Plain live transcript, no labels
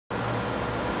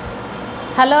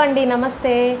Hello అండి,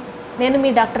 నమస్తే. నేను మీ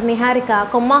డాక్టర్ నిహారిక,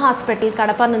 కొమ్మ హాస్పిటల్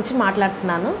కడప నుంచి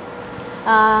మాట్లాడుతున్నాను.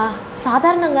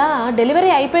 సాధారణంగా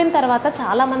డెలివరీ అయిపోయిన తర్వాత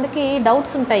చాలామందికి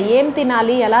డౌట్స్ ఉంటాయి, ఏం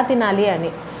తినాలి, ఎలా తినాలి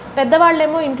అని.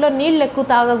 పెద్దవాళ్ళేమో ఇంట్లో నీళ్ళు ఎక్కువ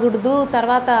తాగకూడదు,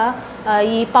 తర్వాత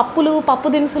ఈ పప్పు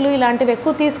దినుసులు ఇలాంటివి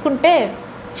ఎక్కువ తీసుకుంటే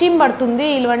చీంబడుతుంది,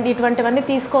 ఇటువంటివన్నీ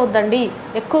తీసుకోవద్దండి,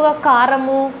 ఎక్కువగా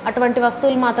కారము అటువంటి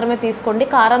వస్తువులు మాత్రమే తీసుకోండి,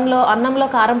 అన్నంలో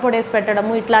కారం పొడేసి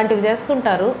పెట్టడము ఇట్లాంటివి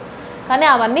చేస్తుంటారు. కానీ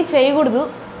అవన్నీ చేయకూడదు.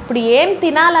 ఇప్పుడు ఏం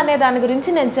తినాలనే దాని గురించి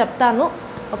నేను చెప్తాను.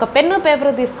 ఒక పెన్ను పేపర్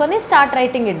తీసుకొని స్టార్ట్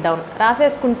రైటింగ్ ఇట్ డౌన్,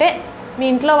 రాసేసుకుంటే మీ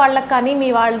ఇంట్లో వాళ్ళకి కానీ మీ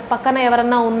వాళ్ళ పక్కన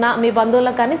ఎవరన్నా ఉన్నా మీ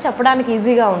బంధువులకు కానీ చెప్పడానికి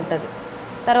ఈజీగా ఉంటుంది.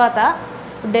 తర్వాత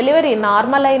డెలివరీ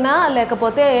నార్మల్ అయినా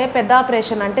లేకపోతే పెద్ద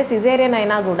ఆపరేషన్ అంటే సిజేరియన్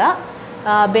అయినా కూడా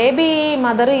బేబీ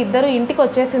మదర్ ఇద్దరు ఇంటికి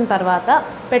వచ్చేసిన తర్వాత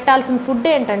పెట్టాల్సిన ఫుడ్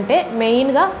ఏంటంటే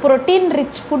మెయిన్గా ప్రోటీన్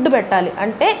రిచ్ ఫుడ్ పెట్టాలి.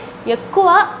 అంటే ఎక్కువ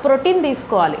ప్రోటీన్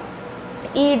తీసుకోవాలి.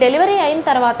 ఈ డెలివరీ అయిన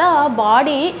తర్వాత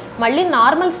బాడీ మళ్ళీ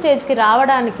నార్మల్ స్టేజ్కి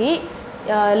రావడానికి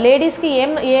లేడీస్కి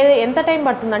ఎంత టైం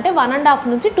పడుతుందంటే 1.5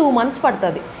 నుంచి 2 months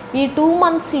పడుతుంది. ఈ 2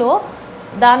 monthsలో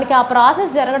దానికి ఆ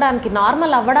ప్రాసెస్ జరగడానికి,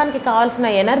 నార్మల్ అవ్వడానికి కావాల్సిన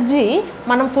ఎనర్జీ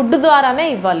మనం ఫుడ్ ద్వారానే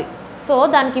ఇవ్వాలి. సో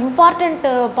దానికి ఇంపార్టెంట్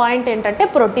పాయింట్ ఏంటంటే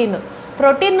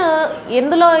ప్రోటీన్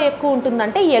ఎందులో ఎక్కువ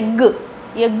ఉంటుందంటే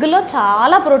ఎగ్లో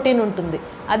చాలా ప్రోటీన్ ఉంటుంది.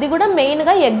 అది కూడా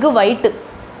మెయిన్గా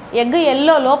ఎగ్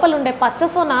ఎల్లో లోపల ఉండే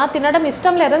పచ్చసొన తినడం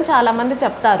ఇష్టం లేదని చాలామంది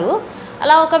చెప్తారు.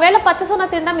 అలా ఒకవేళ పచ్చసొన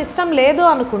తినడం ఇష్టం లేదు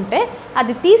అనుకుంటే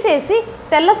అది తీసేసి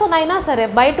తెల్ల సొన అయినా సరే,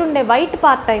 బయట ఉండే వైట్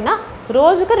పార్ట్ అయినా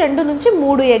రోజుకు 2 నుంచి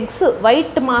 3 eggs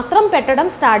వైట్ మాత్రం పెట్టడం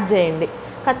స్టార్ట్ చేయండి.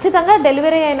 ఖచ్చితంగా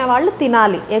డెలివరీ అయిన వాళ్ళు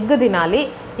తినాలి, ఎగ్ తినాలి.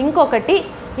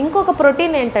 ఇంకొక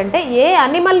ప్రోటీన్ ఏంటంటే ఏ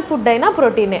అనిమల్ ఫుడ్ అయినా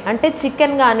ప్రోటీనే. అంటే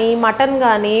చికెన్ కానీ, మటన్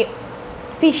కానీ,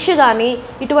 ఫిష్ కానీ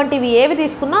ఇటువంటివి ఏవి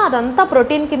తీసుకున్నా అదంతా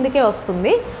ప్రోటీన్ కిందకే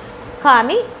వస్తుంది.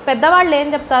 కానీ పెద్దవాళ్ళు ఏం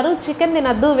చెప్తారు, చికెన్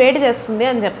తినద్దు, వేడి చేస్తుంది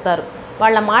అని చెప్తారు.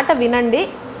 వాళ్ళ మాట వినండి.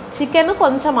 చికెన్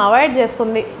కొంచెం అవాయిడ్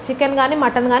చేసుకోండి. చికెన్ కానీ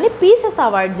మటన్ కానీ పీసెస్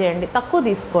అవాయిడ్ చేయండి, తక్కువ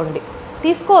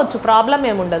తీసుకోవచ్చు, ప్రాబ్లం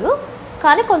ఏముండదు,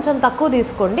 కానీ కొంచెం తక్కువ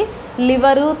తీసుకోండి.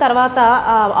 లివరు, తర్వాత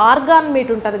ఆర్గాన్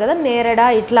మీట్ ఉంటుంది కదా, నేరేడ,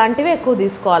 ఇట్లాంటివి ఎక్కువ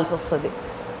తీసుకోవాల్సి వస్తుంది.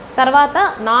 తర్వాత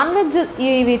నాన్ వెజ్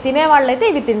ఇవి తినేవాళ్ళైతే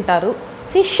ఇవి తింటారు.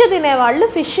 ఫిష్ తినేవాళ్ళు,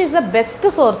 fish is the best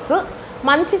source.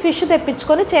 మంచి ఫిష్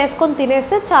తెప్పించుకొని చేసుకొని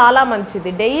తినేస్తే చాలా మంచిది.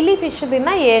 డైలీ ఫిష్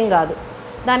తిన్నా ఏం కాదు.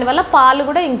 దానివల్ల పాలు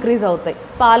కూడా ఇంక్రీజ్ అవుతాయి.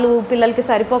 పాలు పిల్లలకి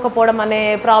సరిపోకపోవడం అనే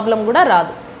ప్రాబ్లం కూడా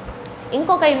రాదు.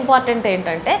 ఇంకొక ఇంపార్టెంట్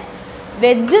ఏంటంటే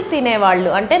వెజ్ తినేవాళ్ళు,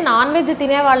 అంటే నాన్ వెజ్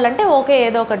తినేవాళ్ళు అంటే ఓకే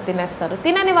ఏదో ఒకటి తినేస్తారు.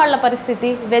 తినని వాళ్ళ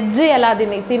పరిస్థితి, వెజ్ ఎలా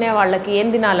తినే వాళ్ళకి ఏం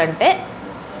తినాలంటే,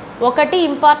 ఒకటి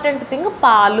ఇంపార్టెంట్ థింగ్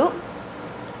పాలు,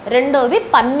 రెండోది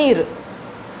పన్నీర్.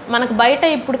 మనకు బయట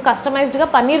ఇప్పుడు కస్టమైజ్డ్గా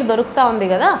పన్నీర్ దొరుకుతూ ఉంది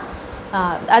కదా,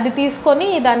 అది తీసుకొని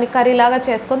దాన్ని కర్రీలాగా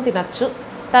చేసుకొని తినచ్చు.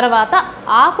 తర్వాత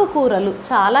ఆకుకూరలు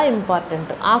చాలా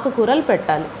ఇంపార్టెంట్, ఆకుకూరలు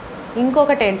పెట్టాలి.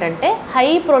 ఇంకొకటి ఏంటంటే హై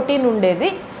ప్రోటీన్ ఉండేది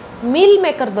మీల్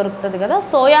మేకర్ దొరుకుతుంది కదా,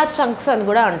 సోయా చంక్స్ అని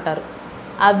కూడా అంటారు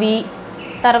అవి.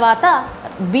 తర్వాత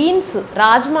బీన్స్,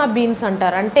 రాజ్మా బీన్స్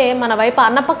అంటారు, అంటే మన వైపు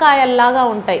అన్నపకాయల్లాగా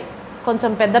ఉంటాయి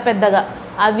కొంచెం పెద్దగా,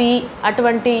 అవి.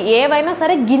 అటువంటి ఏవైనా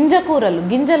సరే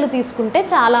గింజలు తీసుకుంటే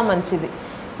చాలా మంచిది.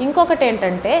 ఇంకొకటి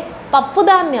ఏంటంటే పప్పు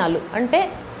ధాన్యాలు, అంటే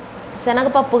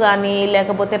శనగపప్పు కానీ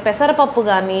లేకపోతే పెసరపప్పు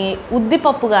కానీ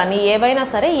ఉద్దిపప్పు కానీ ఏవైనా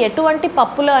సరే, ఎటువంటి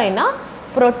పప్పులో అయినా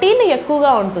ప్రోటీన్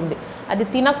ఎక్కువగా ఉంటుంది. అది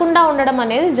తినకుండా ఉండడం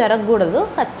అనేది జరగకూడదు,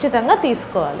 ఖచ్చితంగా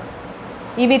తీసుకోవాలి.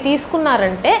 ఇవి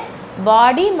తీసుకున్నారంటే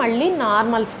బాడీ మళ్ళీ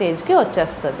నార్మల్ స్టేజ్కి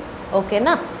వచ్చేస్తుంది.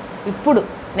 ఓకేనా? ఇప్పుడు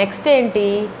నెక్స్ట్ ఏంటి,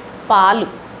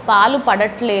 పాలు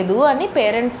పడట్లేదు అని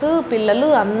పేరెంట్స్, పిల్లలు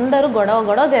అందరూ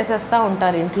గొడవ చేసేస్తూ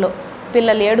ఉంటారు ఇంట్లో.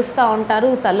 పిల్లలు ఏడుస్తూ ఉంటారు,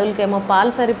 తల్లులకేమో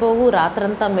పాలు సరిపోవు,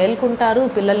 రాత్రంతా మేల్కుంటారు,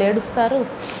 పిల్లలు ఏడుస్తారు.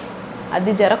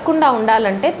 అది జరగకుండా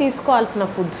ఉండాలంటే తీసుకోవాల్సిన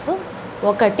ఫుడ్స్,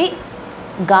 ఒకటి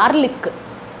గార్లిక్,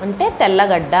 అంటే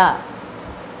తెల్లగడ్డ.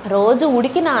 రోజు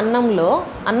ఉడికిన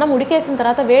అన్నం ఉడికేసిన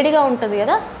తర్వాత వేడిగా ఉంటుంది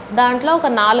కదా, దాంట్లో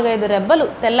ఒక 4-5 రెబ్బలు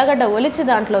తెల్లగడ్డ ఒలిచి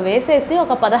దాంట్లో వేసేసి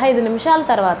ఒక 15 నిమిషాల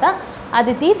తర్వాత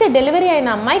అది తీసి డెలివరీ అయిన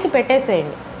అమ్మాయికి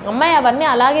పెట్టేసేయండి. అమ్మాయి అవన్నీ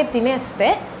అలాగే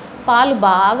తినేస్తే పాలు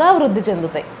బాగా వృద్ధి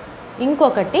చెందుతాయి.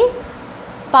 ఇంకొకటి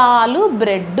పాలు,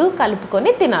 బ్రెడ్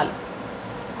కలుపుకొని తినాలి.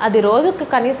 అది రోజుకి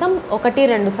కనీసం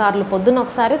 1-2 సార్లు, పొద్దున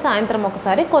ఒకసారి, సాయంత్రం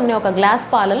ఒకసారి, ఒక గ్లాస్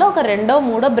పాలలో ఒక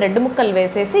 2-3 బ్రెడ్ ముక్కలు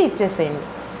వేసేసి ఇచ్చేసేయండి.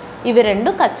 ఇవి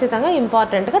 2 ఖచ్చితంగా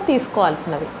ఇంపార్టెంట్గా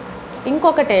తీసుకోవాల్సినవి.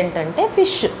 ఇంకొకటి ఏంటంటే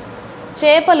ఫిష్,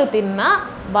 చేపలు తిన్నా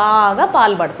బాగా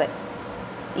పాలు పడతాయి,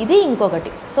 ఇది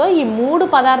ఇంకొకటి. సో ఈ 3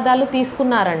 పదార్థాలు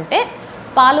తీసుకున్నారంటే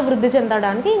పాలు వృద్ధి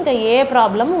చెందడానికి ఇంకా ఏ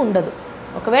ప్రాబ్లము ఉండదు.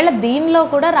 ఒకవేళ దీనిలో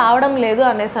కూడా రావడం లేదు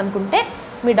అనేసి అనుకుంటే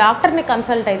మీ డాక్టర్ని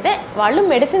కన్సల్ట్ అయితే వాళ్ళు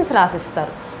మెడిసిన్స్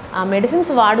రాసిస్తారు. ఆ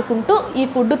మెడిసిన్స్ వాడుకుంటూ ఈ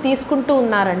ఫుడ్ తీసుకుంటూ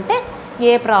ఉన్నారంటే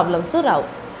ఏ ప్రాబ్లమ్స్ రావు.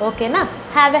 ఓకేనా?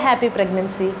 Have a happy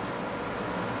pregnancy.